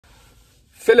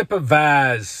Philippa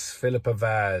Vaz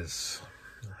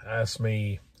asked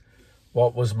me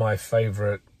what was my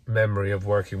favorite memory of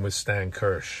working with Stan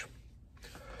Kirsch.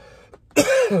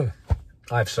 I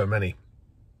have so many.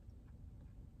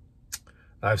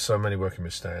 Working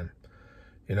with Stan.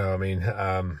 You know, I mean,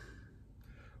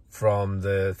 from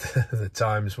the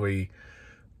times we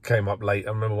came up late.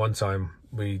 I remember one time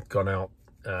we'd gone out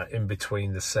in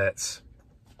between the sets,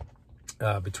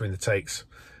 between the takes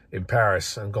in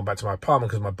Paris, and gone back to my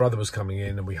apartment because my brother was coming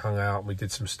in, and we hung out and we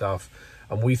did some stuff,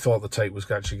 and we thought the take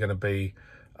was actually going to be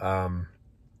a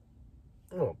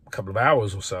couple of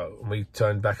hours or so, and we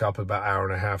turned back up about an hour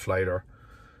and a half later,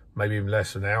 maybe even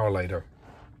less than an hour later,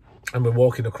 and we're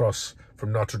walking across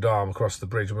from Notre Dame across the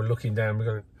bridge, and we're looking down, we're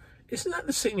going, isn't that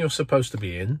the scene you're supposed to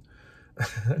be in?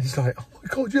 And he's like, oh my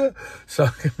God, yeah. So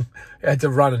I had to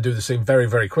run and do the scene very,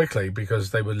 very quickly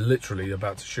because they were literally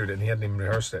about to shoot it and he hadn't even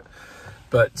rehearsed it.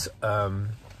 But,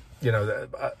 you know,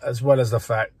 as well as the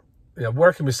fact, you know,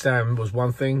 working with Stan was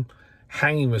one thing,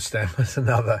 hanging with Stan was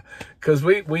another. Because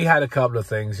we had a couple of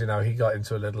things, you know, he got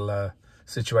into a little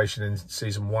situation in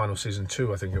season 1 or season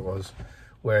 2, I think it was,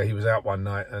 where he was out one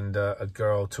night and a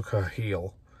girl took her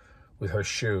heel with her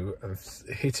shoe and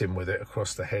hit him with it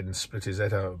across the head and split his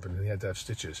head open, and he had to have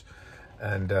stitches.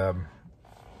 And the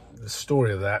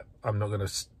story of that, I'm not going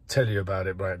to tell you about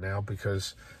it right now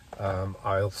because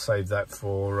I'll save that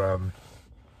for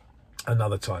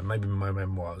another time, maybe my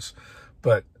memoirs.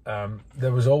 But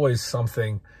there was always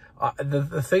something.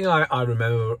 The thing I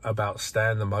remember about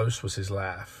Stan the most was his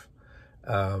laugh,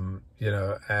 you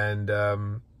know,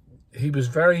 and he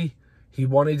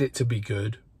wanted it to be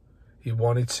good. He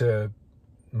wanted to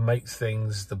make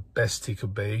things the best he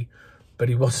could be, but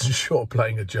he wasn't sure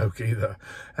playing a joke either.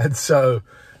 And so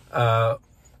I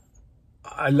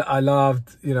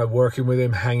loved, you know, working with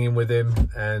him, hanging with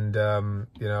him, and,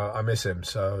 you know, I miss him.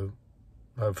 So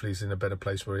hopefully he's in a better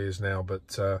place where he is now.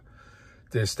 But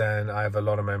dear Stan, I have a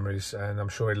lot of memories, and I'm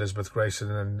sure Elizabeth Grayson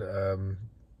and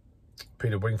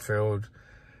Peter Wingfield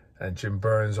and Jim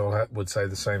Burns all would say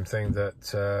the same thing,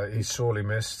 that he's sorely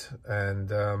missed.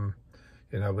 And,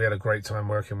 you know, we had a great time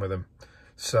working with him.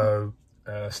 So,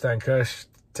 Stan Kirsch,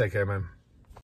 take care, man.